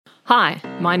Hi,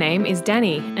 my name is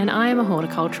Danny and I am a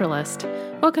horticulturalist.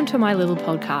 Welcome to my little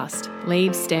podcast,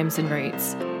 Leaves, Stems and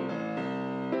Roots.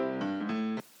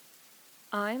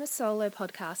 I'm a solo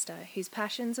podcaster whose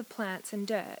passions of plants and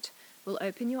dirt will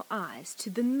open your eyes to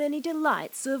the many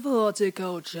delights of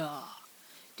horticulture.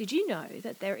 Did you know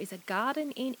that there is a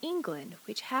garden in England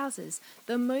which houses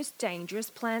the most dangerous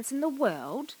plants in the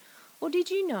world? Or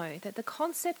did you know that the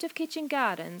concept of kitchen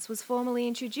gardens was formally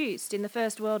introduced in the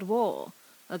First World War,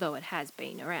 although it has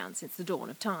been around since the dawn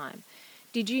of time?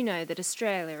 Did you know that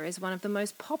Australia is one of the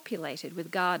most populated with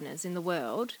gardeners in the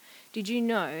world? Did you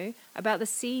know about the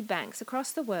seed banks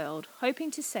across the world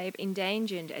hoping to save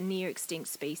endangered and near-extinct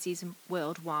species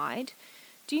worldwide?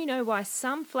 Do you know why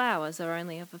some flowers are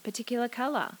only of a particular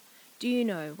colour? Do you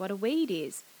know what a weed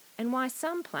is and why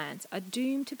some plants are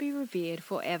doomed to be revered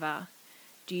forever?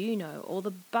 Do you know all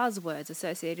the buzzwords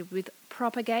associated with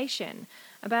propagation,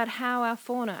 about how our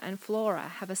fauna and flora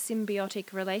have a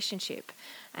symbiotic relationship,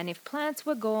 and if plants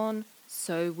were gone,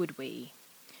 so would we?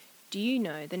 Do you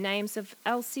know the names of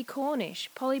Elsie Cornish,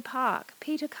 Polly Park,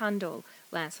 Peter Cundall,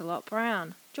 Lancelot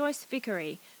Brown, Joyce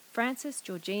Vickery, Frances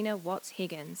Georgina Watts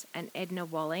Higgins, and Edna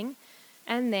Walling,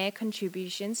 and their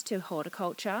contributions to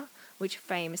horticulture, which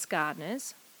famous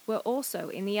gardeners were also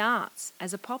in the arts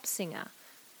as a pop singer,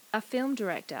 a film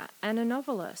director and a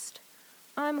novelist?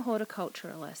 I'm a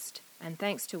horticulturalist, and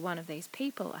thanks to one of these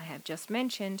people I have just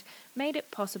mentioned, made it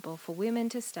possible for women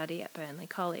to study at Burnley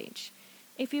College.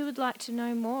 If you would like to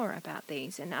know more about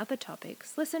these and other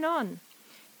topics, listen on.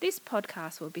 This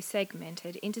podcast will be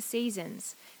segmented into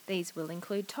seasons. These will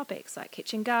include topics like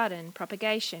kitchen garden,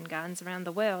 propagation, gardens around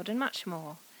the world, and much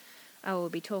more. I will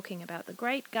be talking about the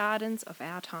great gardens of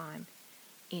our time,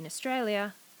 in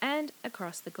Australia and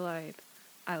across the globe.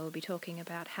 I will be talking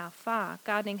about how far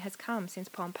gardening has come since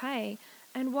Pompeii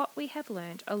and what we have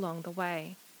learned along the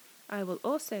way. I will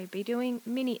also be doing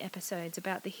mini episodes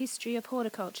about the history of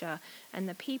horticulture and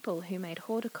the people who made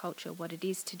horticulture what it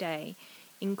is today,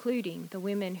 including the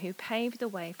women who paved the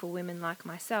way for women like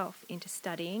myself into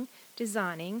studying,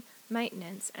 designing,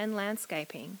 maintenance and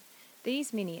landscaping.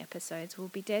 These mini episodes will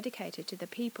be dedicated to the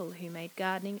people who made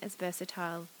gardening as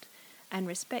versatile and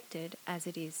respected as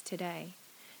it is today.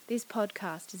 This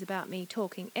podcast is about me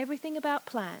talking everything about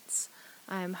plants.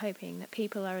 I am hoping that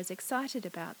people are as excited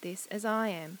about this as I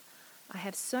am. I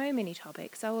have so many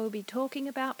topics. I will be talking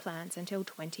about plants until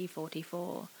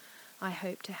 2044. I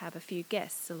hope to have a few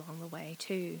guests along the way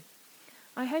too.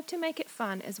 I hope to make it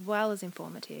fun as well as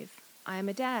informative. I am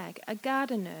a DAG, a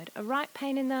garden nerd, a right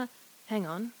pain in the... Hang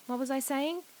on, what was I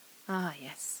saying? Ah,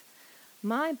 yes.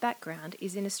 My background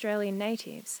is in Australian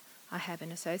natives. I have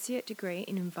an associate degree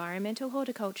in environmental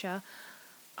horticulture.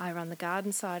 I run the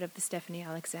garden side of the Stephanie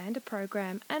Alexander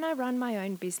program and I run my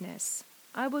own business.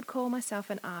 I would call myself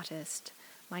an artist.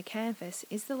 My canvas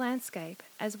is the landscape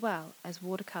as well as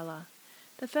watercolour.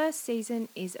 The first season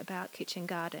is about kitchen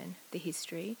garden, the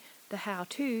history, the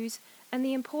how-tos and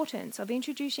the importance of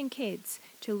introducing kids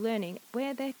to learning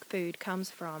where their food comes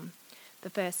from. The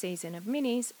first season of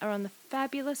minis are on the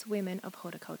fabulous women of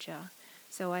horticulture.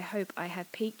 So I hope I have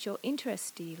piqued your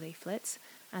interest, dear leaflets.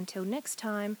 Until next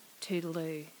time,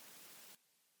 toodaloo.